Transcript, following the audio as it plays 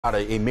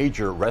A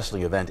major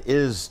wrestling event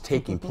is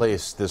taking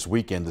place this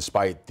weekend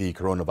despite the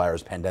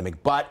coronavirus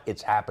pandemic, but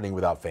it's happening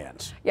without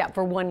fans. Yeah,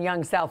 for one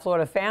young South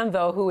Florida fan,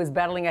 though, who is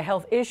battling a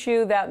health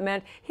issue that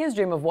meant his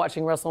dream of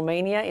watching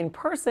WrestleMania in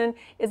person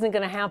isn't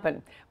going to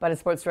happen. But as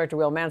sports director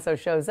Will Manso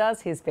shows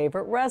us, his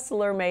favorite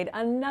wrestler made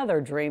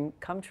another dream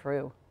come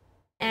true.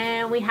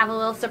 And we have a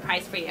little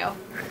surprise for you.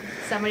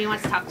 Somebody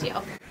wants to talk to you.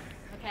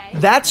 Okay.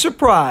 That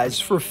surprise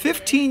for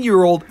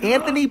 15-year-old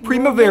Anthony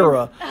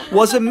Primavera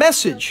was a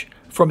message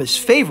from his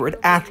favorite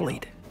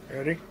athlete.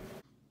 Ready?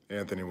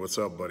 Anthony, what's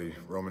up, buddy?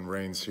 Roman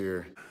Reigns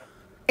here.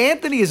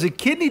 Anthony is a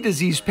kidney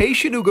disease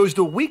patient who goes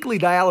to weekly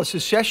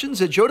dialysis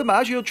sessions at Joe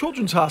DiMaggio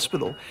Children's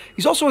Hospital.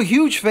 He's also a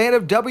huge fan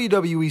of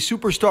WWE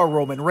Superstar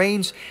Roman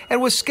Reigns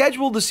and was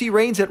scheduled to see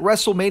Reigns at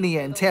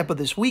WrestleMania in Tampa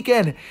this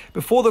weekend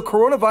before the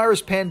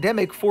coronavirus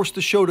pandemic forced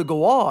the show to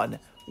go on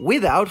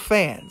without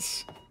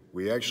fans.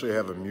 We actually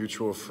have a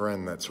mutual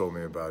friend that told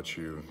me about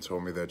you,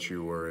 told me that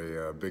you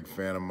were a big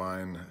fan of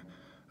mine,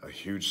 a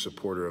huge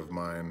supporter of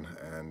mine,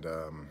 and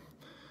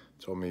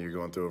told me you're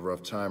going through a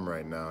rough time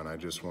right now, and I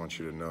just want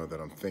you to know that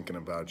I'm thinking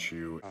about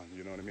you.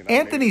 You know what I mean?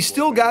 Anthony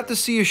still got to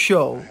see a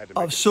show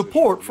of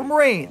support from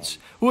Reigns,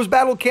 who has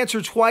battled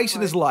cancer twice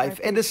in his life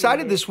and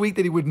decided this week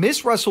that he would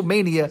miss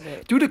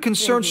WrestleMania due to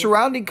concerns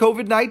surrounding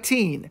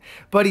COVID-19.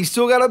 But he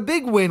still got a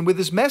big win with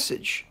his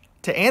message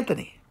to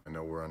Anthony. I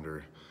know we're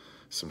under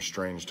some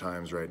strange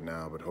times right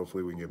now, but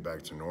hopefully we can get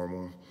back to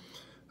normal.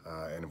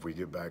 And if we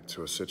get back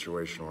to a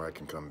situation where I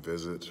can come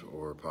visit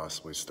or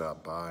possibly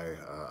stop by,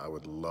 I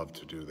would love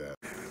to do that.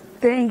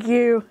 Thank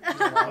you.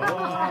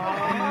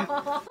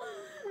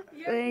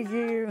 Thank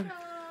you.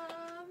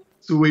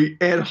 Sweet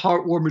and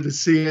heartwarming to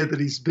see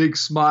Anthony's big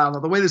smile. Now,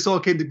 the way this all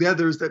came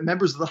together is that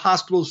members of the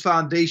hospital's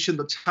foundation,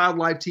 the Child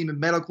Life team, and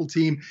medical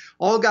team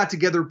all got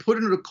together, put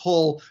in a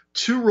call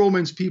to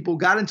Roman's people,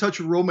 got in touch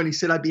with Roman. He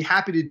said, I'd be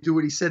happy to do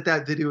it. He sent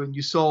that video, and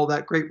you saw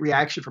that great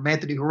reaction from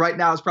Anthony, who right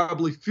now is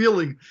probably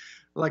feeling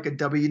like a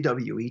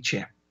WWE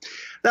champ.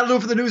 That'll do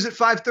it for the news at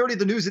 5:30.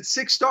 The news at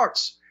 6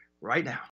 starts right now.